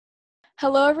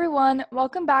Hello, everyone.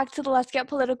 Welcome back to the Let's Get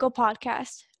Political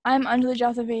podcast. I'm Anjali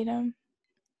Jathavedam.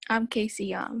 I'm Casey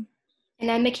Young.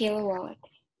 And I'm Michaela Wallach.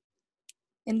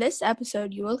 In this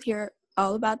episode, you will hear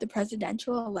all about the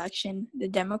presidential election, the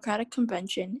Democratic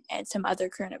Convention, and some other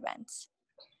current events.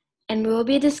 And we will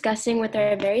be discussing with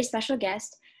our very special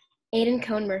guest, Aidan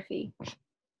Cohn Murphy.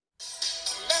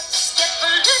 Let's get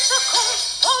political.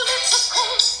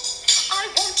 I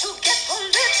want to get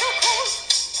political.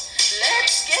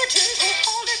 Let's get into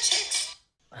politics.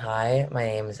 Hi, my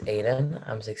name is Aidan.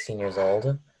 I'm 16 years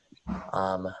old.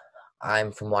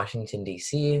 I'm from Washington,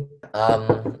 D.C.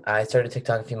 I started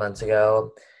TikTok a few months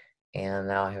ago, and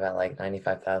now I have about like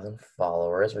 95,000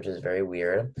 followers, which is very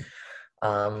weird.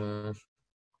 My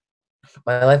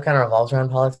life kind of revolves around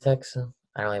politics.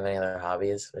 I don't have any other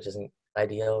hobbies, which isn't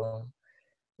ideal.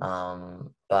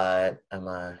 But I'm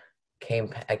a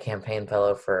campaign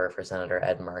fellow for Senator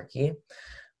Ed Markey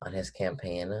on his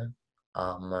campaign.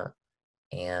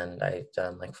 And I've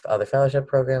done like other fellowship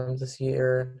programs this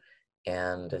year,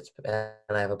 and I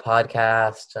have a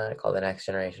podcast called the Next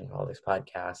Generation Politics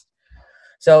Podcast.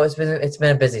 So it's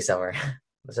been a busy summer.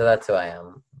 So that's who I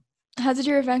am. How did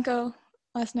your event go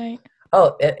last night?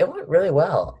 Oh, it went really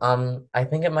well. I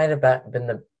think it might have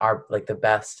been our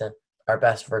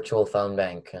best virtual phone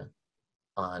bank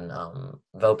on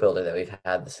Vote Builder that we've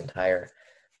had this entire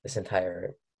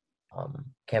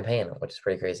campaign, which is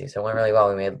pretty crazy. So it went really well.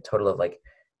 We made a total of like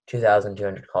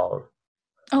 2,200 calls.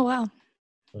 Oh, wow.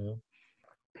 Mm-hmm.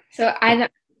 So I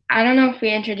don't know if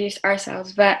we introduced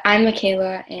ourselves, but I'm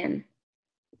Michaela and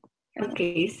I'm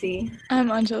Casey. I'm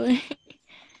Anjali.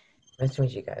 Nice to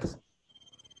meet you guys.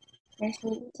 Nice to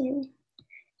meet you too.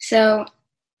 So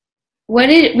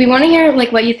we want to hear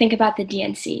like what you think about the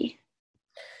DNC.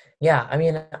 Yeah, I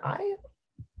mean, I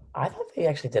thought they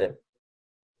actually did a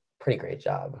pretty great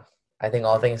job. I think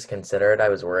all things considered, I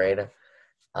was worried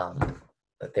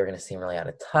that they were going to seem really out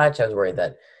of touch. I was worried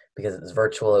that because it was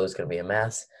virtual, it was going to be a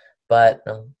mess. But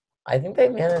I think they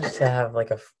managed to have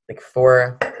like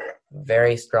 4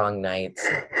 very strong nights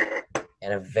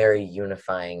and a very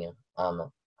unifying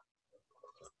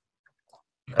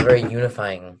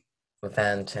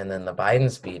event. And then the Biden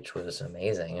speech was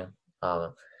amazing. I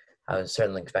was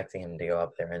certainly expecting him to go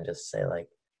up there and just say like,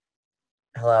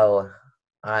 "Hello,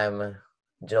 I'm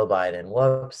Jill Biden,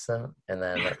 whoops," and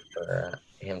then for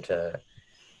him to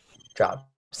drop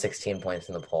 16 points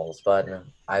in the polls. But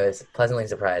I was pleasantly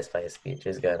surprised by his speech. It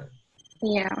was good.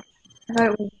 Yeah, I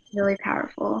thought it was really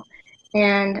powerful.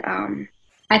 And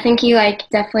I think he like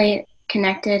definitely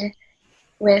connected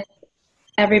with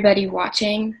everybody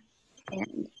watching.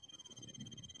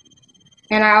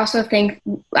 And I also think,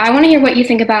 I want to hear what you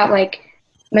think about like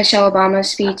Michelle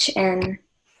Obama's speech and.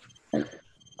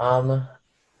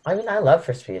 I mean, I love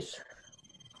her speech.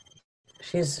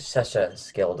 She's such a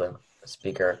skilled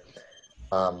speaker.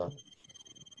 It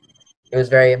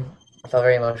felt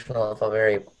very emotional. It felt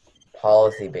very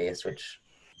policy based, which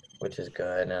is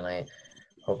good. And I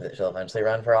hope that she'll eventually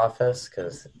run for office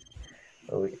because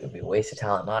it would be a waste of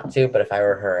talent not to. But if I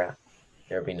were her,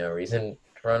 there would be no reason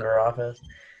to run for office.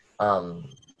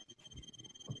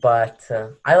 But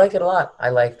I liked it a lot. I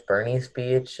liked Bernie's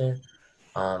speech.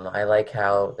 I like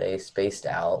how they spaced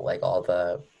out like all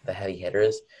the heavy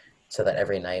hitters so that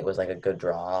every night was like a good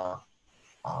draw.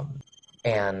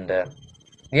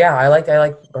 Yeah, I liked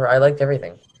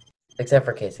everything except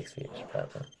for Kasich's speech. But,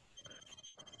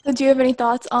 So do you have any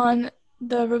thoughts on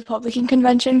the Republican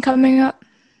convention coming up?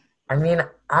 I mean,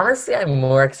 honestly, I'm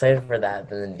more excited for that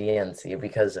than the DNC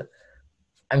because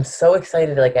I'm so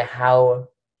excited like at how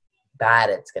bad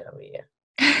it's gonna be.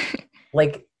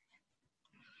 Like,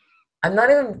 I'm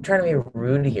not even trying to be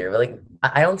rude here, but like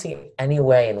I don't see any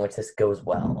way in which this goes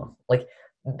well. Like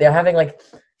they're having like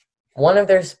one of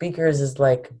their speakers is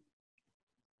like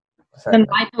The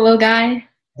My Pillow guy.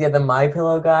 Yeah, the My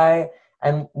Pillow guy,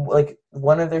 and like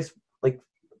one of their like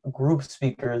group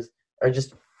speakers are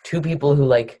just 2 people who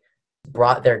like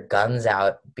brought their guns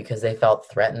out because they felt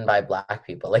threatened by Black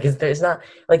people. Like it's not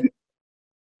like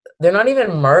they're not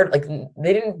even murdered. Like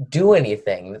they didn't do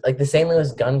anything. Like the St.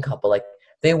 Louis gun couple, like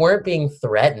they weren't being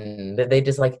threatened. They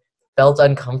just like felt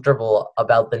uncomfortable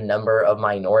about the number of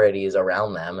minorities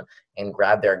around them and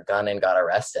grabbed their gun and got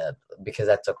arrested because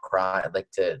that's a crime. Like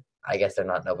I guess they're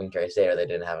not an open carry state or they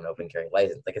didn't have an open carry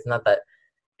license. Like it's not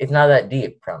that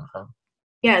deep, huh?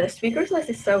 Yeah, the speaker's list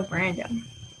is so random.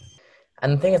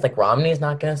 And the thing is, like Romney's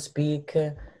not gonna speak.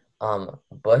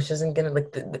 Bush isn't gonna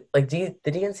like the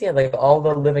DNC have like all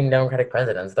the living Democratic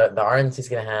presidents. The RNC's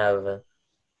gonna have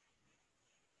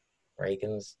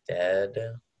Reagan's dead.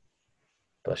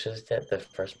 Bush is dead. The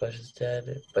first Bush is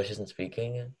dead. Bush isn't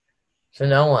speaking. So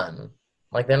no one.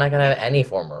 Like, they're not going to have any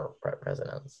former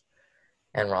presidents.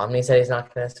 And Romney said he's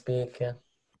not going to speak, and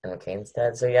McCain's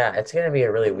dead. So, yeah, it's going to be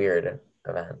a really weird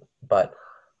event. But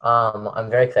I'm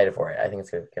very excited for it. I think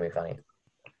it's going to be funny.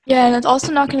 Yeah, and it's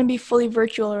also not going to be fully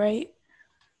virtual, right?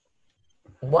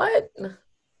 What?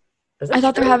 Is that I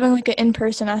thought true? they're having like an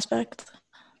in-person aspect.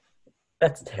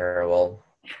 That's terrible.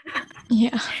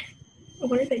 Yeah.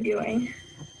 What are they doing?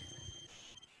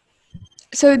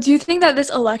 So do you think that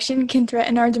this election can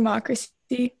threaten our democracy?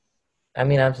 I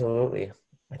mean, absolutely.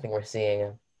 I think we're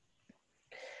seeing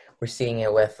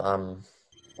it with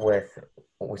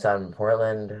we saw it in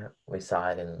Portland. We saw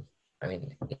it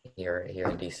here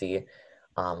in DC,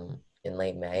 in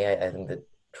late May. I think that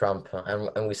Trump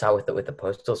and we saw with the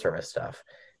Postal Service stuff.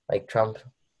 Like, Trump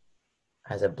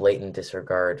has a blatant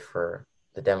disregard for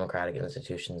the democratic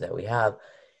institutions that we have,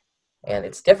 and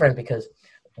it's different because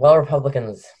while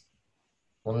Republicans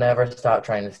will never stop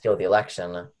trying to steal the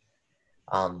election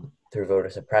through voter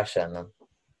suppression,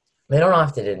 they don't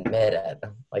often admit it.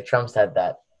 Like, Trump said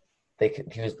that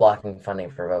he was blocking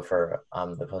funding for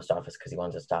the post office because he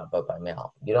wanted to stop vote by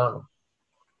mail.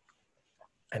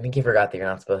 I think he forgot that you're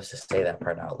not supposed to say that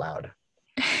part out loud.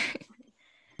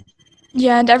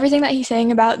 Yeah, and everything that he's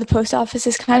saying about the post office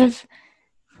is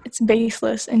it's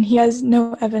baseless, and he has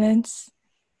no evidence.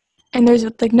 And there's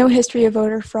like no history of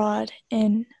voter fraud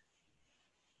in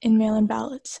mail-in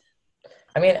ballots.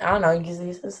 I mean, I don't know.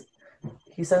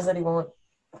 He says that he won't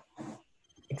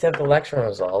accept election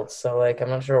results. So, like, I'm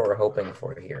not sure what we're hoping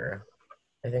for here.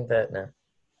 I think that no.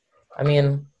 I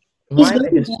mean, He's my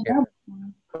voted biggest by fear. mail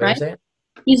What before, are you right? saying?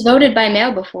 He's voted by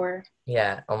mail before.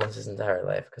 Yeah, almost his entire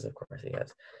life, because of course he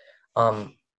has.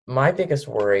 My biggest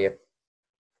worry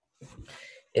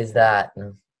is that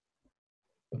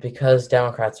because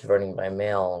Democrats are voting by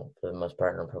mail for the most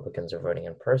part, and Republicans are voting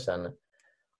in person,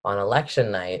 on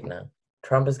election night,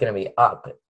 Trump is going to be up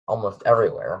almost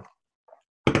everywhere,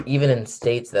 even in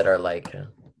states that are like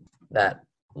that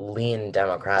lean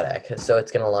Democratic. So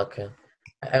it's going to look.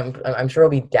 I'm sure he'll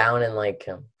be down in like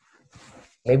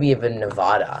maybe even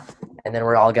Nevada, and then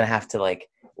we're all going to have to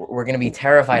we're going to be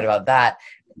terrified about that.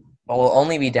 But we'll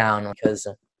only be down because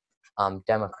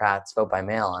Democrats vote by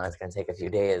mail, and it's going to take a few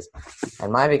days.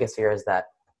 And my biggest fear is that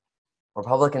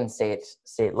Republican state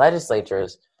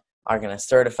legislatures are going to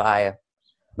certify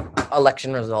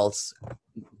election results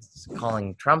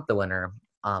calling Trump the winner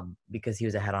because he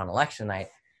was ahead on election night.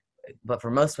 But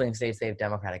for most swing states, they have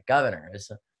Democratic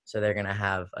governors. So they're going to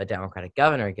have a Democratic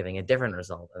governor giving a different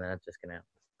result, and then it's just going to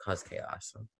cause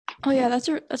chaos. Oh yeah, that's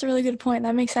a really good point.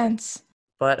 That makes sense.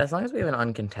 But as long as we have an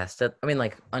uncontested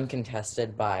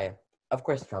by, of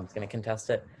course Trump's going to contest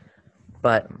it,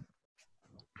 but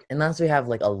unless we have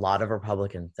like a lot of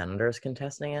Republican senators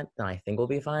contesting it, then I think we'll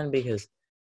be fine because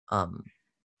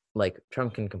like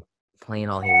Trump can complain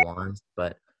all he wants,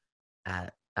 but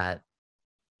at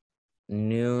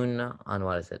noon on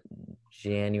what is it,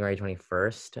 January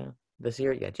 21st this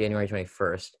year? Yeah, January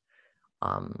 21st.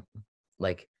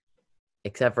 Like,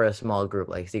 except for a small group,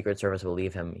 like Secret Service will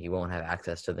leave him. He won't have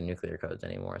access to the nuclear codes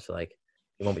anymore. So like,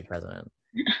 he won't be president.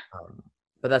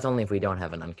 But that's only if we don't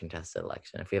have an uncontested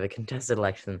election. If we have a contested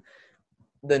election,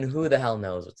 then who the hell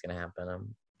knows what's going to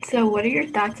happen? So what are your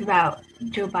thoughts about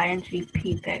Joe Biden's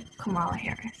VP pick, Kamala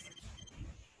Harris?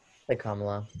 Like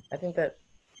Kamala, I think that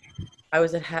I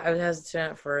was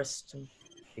hesitant at first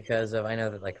because I know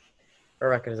that like her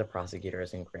record as a prosecutor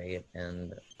isn't great,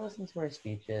 and I listened to her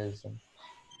speeches, and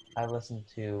I listened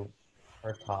to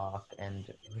her talk and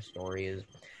her stories,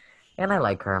 and I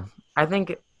like her. I think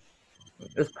it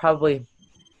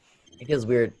feels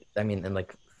weird. I mean, and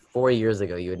like 4 years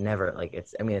ago, you would never like it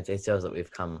shows that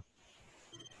we've come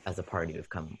as a party, we've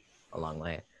come a long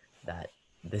way. That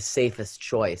the safest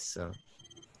choice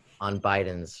on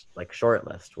Biden's like short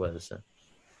list was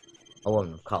a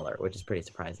woman of color, which is pretty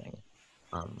surprising.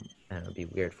 And it would be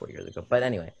weird 4 years ago. But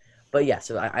anyway, yeah,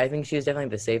 so I think she was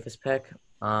definitely the safest pick.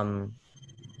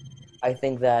 I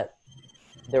think that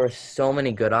there were so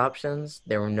many good options.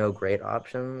 There were no great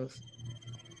options.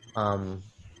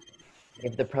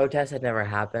 If the protest had never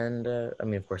happened, I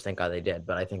mean, of course, thank God they did.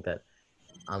 But I think that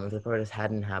if the protest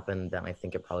hadn't happened, then I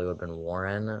think it probably would have been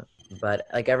Warren. But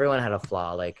like everyone had a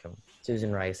flaw. Like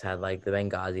Susan Rice had like the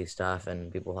Benghazi stuff,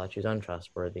 and people thought she was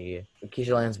untrustworthy.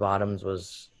 Keisha Lance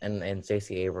Bottoms and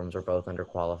Stacey Abrams were both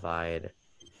underqualified.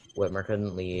 Whitmer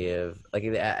couldn't leave. Like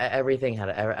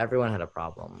everyone had a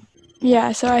problem.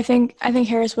 Yeah, so I think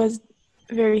Harris was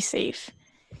very safe.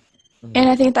 Mm-hmm. And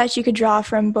I think that she could draw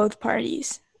from both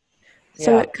parties.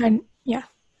 So Yeah. it kind yeah.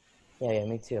 Yeah,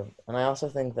 me too. And I also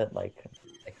think that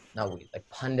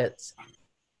pundits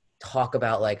talk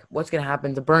about like what's gonna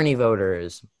happen to Bernie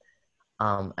voters.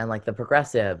 and like the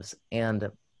progressives. And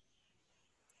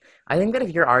I think that if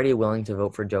you're already willing to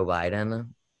vote for Joe Biden,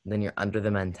 then you're under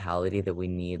the mentality that we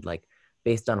need, like,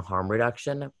 based on harm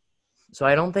reduction. So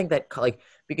I don't think that, like,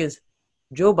 because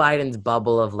Joe Biden's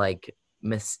bubble of, like,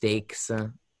 mistakes,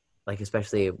 like,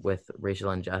 especially with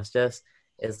racial injustice,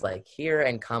 is, like, here,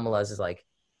 and Kamala's is, like,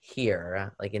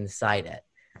 here, like, inside it.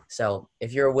 So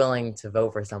if you're willing to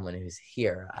vote for someone who's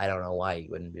here, I don't know why you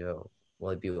wouldn't be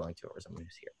willing to vote for someone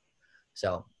who's here.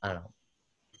 So, I don't know.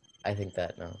 I think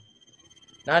that, no.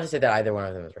 Not to say that either one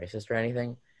of them is racist or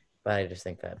anything, but I just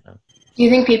think that, no. Do you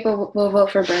think people will vote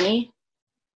for Bernie?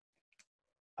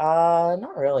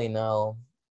 Not really, no.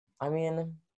 I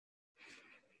mean,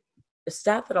 a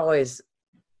stat that always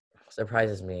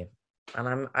surprises me,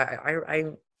 and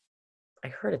I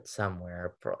heard it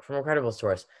somewhere from a credible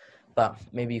source, but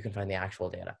maybe you can find the actual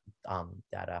data.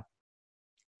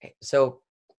 So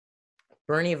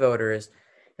Bernie voters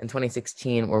in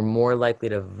 2016 were more likely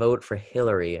to vote for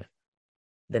Hillary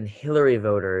than Hillary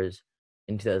voters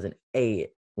in 2008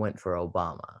 went for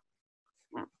Obama.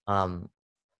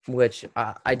 Which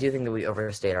I do think that we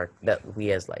overstate that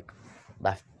we as like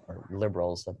left or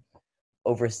liberals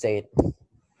overstate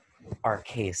our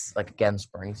case like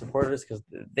against Bernie supporters, because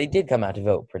they did come out to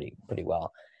vote pretty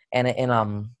well. And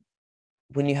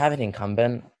when you have an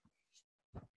incumbent,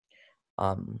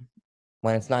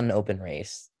 when it's not an open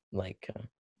race, like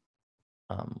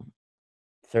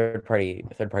third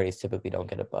parties typically don't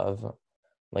get above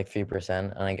like 3%,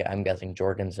 and I'm guessing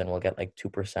Jorgensen will get like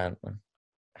 2%,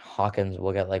 Hawkins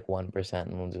will get like 1%,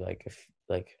 and we'll do like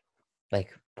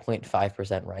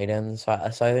 0.5% write-ins. So I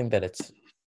think that it's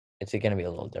going to be a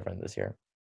little different this year.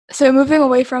 So moving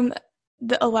away from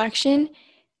the election,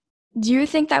 do you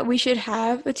think that we should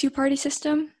have a two-party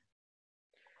system?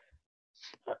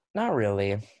 Not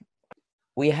really.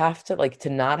 We have to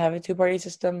not have a two-party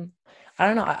system. I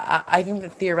don't know. I think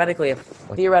that theoretically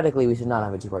we should not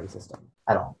have a two-party system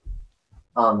at all.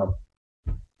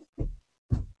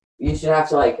 You should have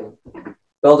to like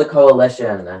build a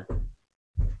coalition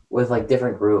with like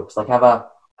different groups. Like have a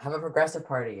progressive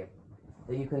party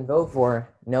that you can vote for,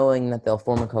 knowing that they'll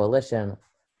form a coalition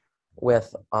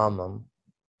with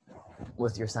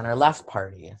your center left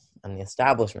party and the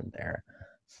establishment there.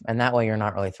 And that way you're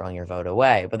not really throwing your vote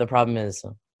away. But the problem is,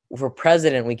 for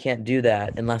president, we can't do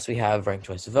that unless we have ranked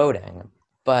choice voting.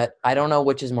 But I don't know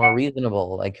which is more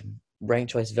reasonable, like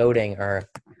ranked choice voting or...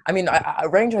 I mean,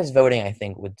 ranked choice voting, I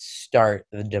think, would start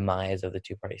the demise of the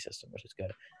two-party system, which is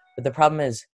good. But the problem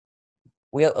is,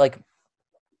 there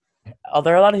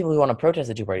are a lot of people who want to protest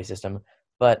the two-party system,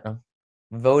 but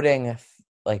voting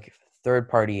like third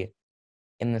party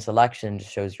in this election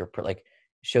just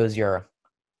shows your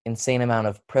insane amount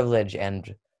of privilege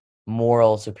and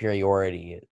moral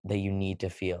superiority that you need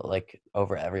to feel like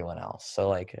over everyone else.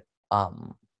 So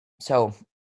so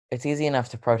it's easy enough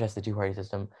to protest the two-party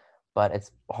system, but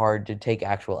it's hard to take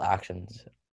actual actions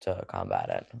to combat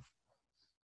it.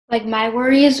 Like my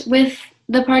worries with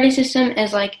the party system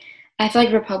is like I feel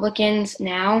like Republicans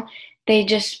now they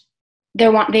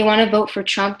want to vote for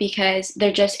Trump because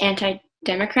they're just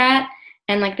anti-Democrat,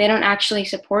 and like they don't actually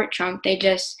support Trump. They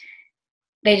just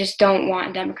don't want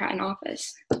a Democrat in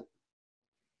office.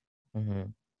 Mm-hmm.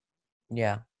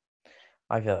 Yeah,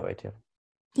 I feel that way too.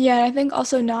 Yeah, I think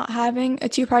also not having a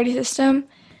two-party system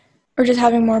or just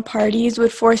having more parties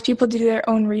would force people to do their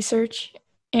own research,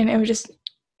 and it would just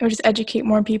educate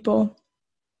more people.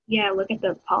 Yeah, look at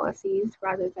the policies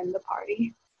rather than the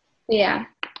party. Yeah.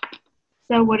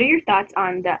 So what are your thoughts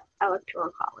on the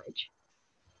Electoral College?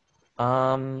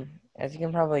 As you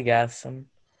can probably guess, I'm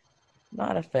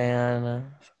not a fan.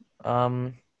 I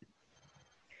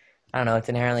don't know, it's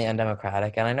inherently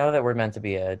undemocratic, and I know that we're meant to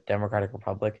be a democratic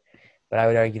republic, but I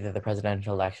would argue that the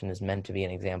presidential election is meant to be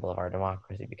an example of our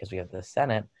democracy because we have the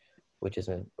Senate, which is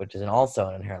also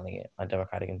an inherently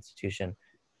undemocratic institution.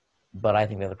 But I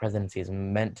think that the presidency is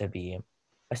meant to be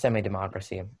a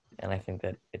semi-democracy, and I think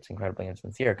that it's incredibly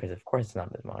insincere because, of course, it's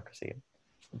not a democracy.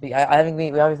 I think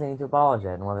we obviously need to abolish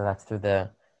it, and whether that's through the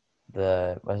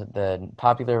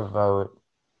popular vote,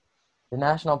 the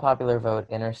national popular vote,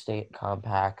 interstate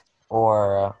compact,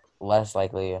 or less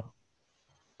likely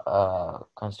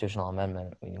constitutional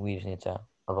amendment, we just need to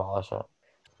abolish it.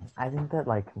 I think that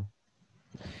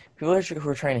people who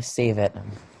are trying to save it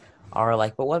are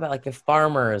like, but what about the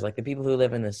farmers, the people who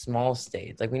live in the small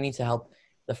states? We need to help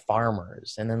the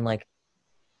farmers. And then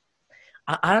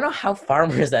I don't know how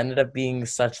farmers ended up being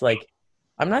such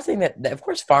I'm not saying that of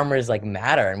course farmers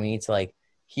matter and we need to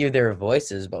hear their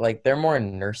voices, but they're more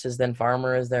nurses than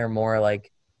farmers. They're more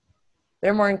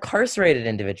incarcerated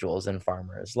individuals than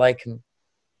farmers.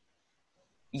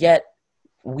 Yet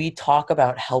we talk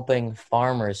about helping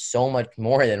farmers so much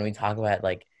more than we talk about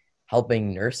like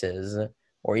helping nurses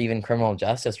or even criminal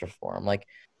justice reform. Like,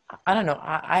 I don't know.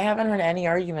 I haven't heard any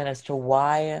argument as to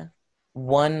why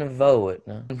one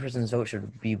person's vote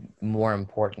should be more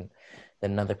important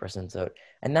than another person's vote.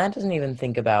 And that doesn't even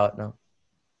think about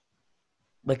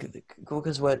like,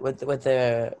 because what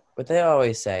they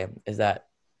always say is that,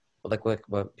 like,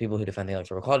 what people who defend the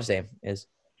electoral college say is,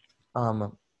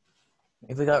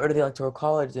 if we got rid of the electoral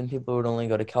college, then people would only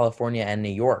go to California and New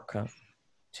York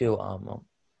to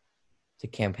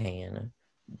campaign.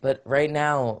 But right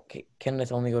now,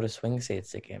 candidates only go to swing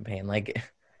states to campaign. Like,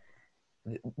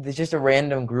 there's just a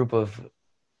random group of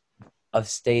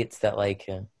states that like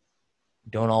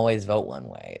don't always vote one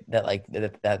way, that like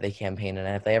that they campaign in.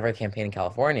 And if they ever campaign in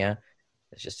California,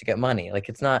 it's just to get money. Like,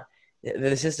 it's not,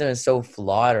 the system is so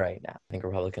flawed right now. I think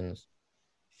Republicans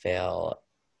fail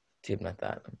to admit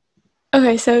that.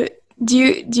 Okay, so do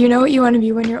you know what you want to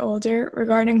be when you're older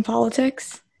regarding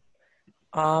politics?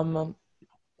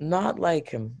 Not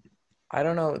like I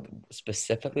don't know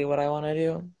specifically what I want to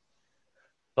do,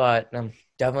 but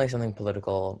definitely something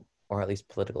political, or at least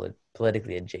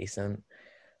politically adjacent.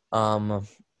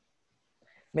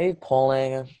 Maybe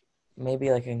polling, maybe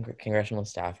like a congressional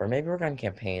staffer, maybe work on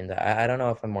campaigns. I don't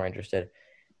know if I'm more interested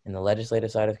in the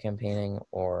legislative side of campaigning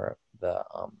or the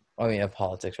of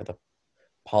politics, or the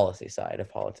policy side of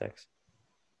politics.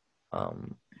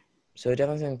 So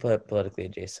definitely something politically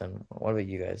adjacent. What about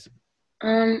you guys?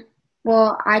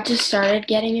 Well, I just started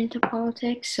getting into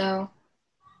politics, so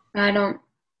I don't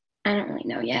really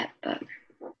know yet, but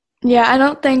Yeah, I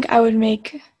don't think I would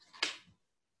make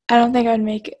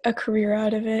a career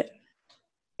out of it.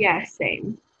 Yeah,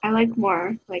 same. I like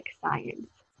more like science.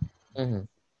 Mm-hmm.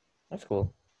 That's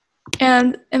cool.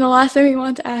 And the last thing we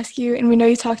want to ask you, and we know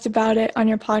you talked about it on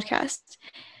your podcast,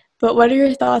 but what are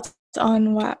your thoughts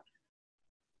on WAP?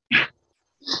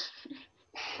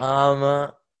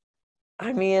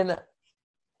 I mean,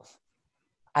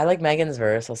 I like Megan's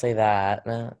verse. I'll say that.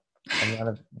 I'm not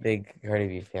a big Cardi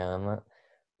B fan.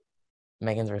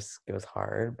 Megan's verse goes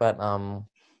hard, but I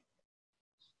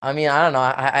mean, I don't know.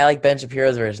 I like Ben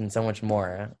Shapiro's version so much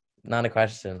more. Not a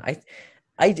question. I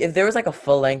if there was like a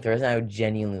full length version, I would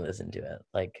genuinely listen to it.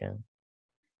 Like,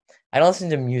 I don't listen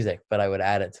to music, but I would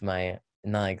add it to my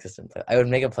non-existent. I would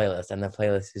make a playlist, and the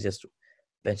playlist is just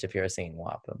Ben Shapiro singing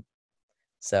WAP.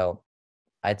 So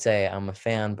I'd say I'm a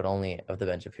fan, but only of the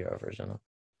Ben Shapiro version.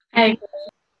 I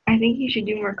think you should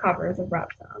do more covers of rap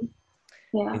songs.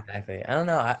 yeah. Exactly. I don't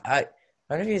know. I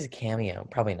wonder if he's a cameo.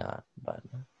 Probably not, but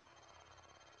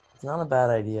it's not a bad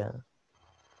idea.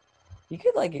 You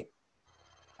could like,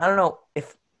 I don't know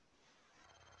if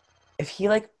he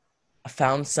like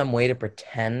found some way to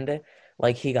pretend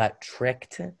like he got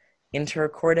tricked into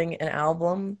recording an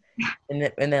album,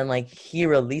 and then like he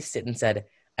released it and said,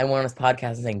 I went on his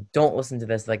podcast and saying, don't listen to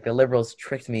this, like the liberals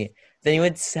tricked me, then it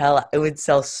would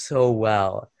sell so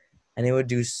well, and it would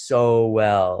do so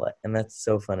well, and that's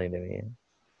so funny to me.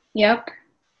 Yep.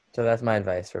 So that's my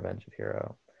advice for Ben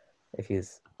Shapiro, if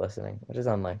he's listening, which is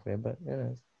unlikely, but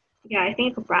it is. Yeah, I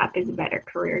think rap is a better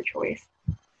career choice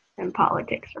than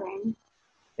politics for him.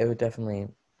 It would definitely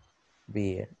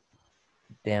be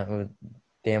it would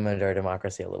damage our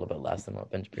democracy a little bit less than what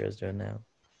Ben Shapiro is doing now.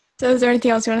 So is there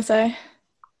anything else you want to say?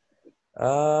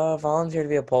 Volunteer to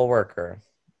be a poll worker.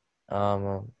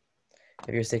 If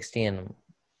you're 16,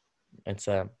 it's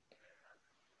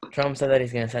Trump said that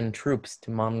he's going to send troops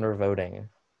to monitor voting.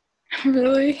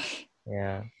 Really?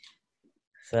 Yeah.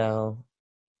 So,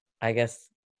 I guess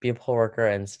be a poll worker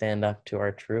and stand up to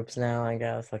our troops now, I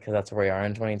guess, because that's where we are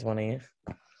in 2020.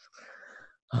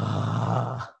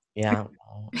 Yeah.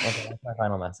 Okay, that's my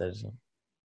final message.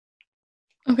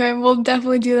 Okay, we'll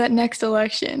definitely do that next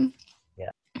election. Yeah.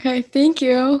 Okay, thank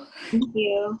you. Thank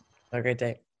you. Have a great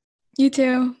day. You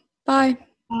too. Bye.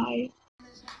 Bye.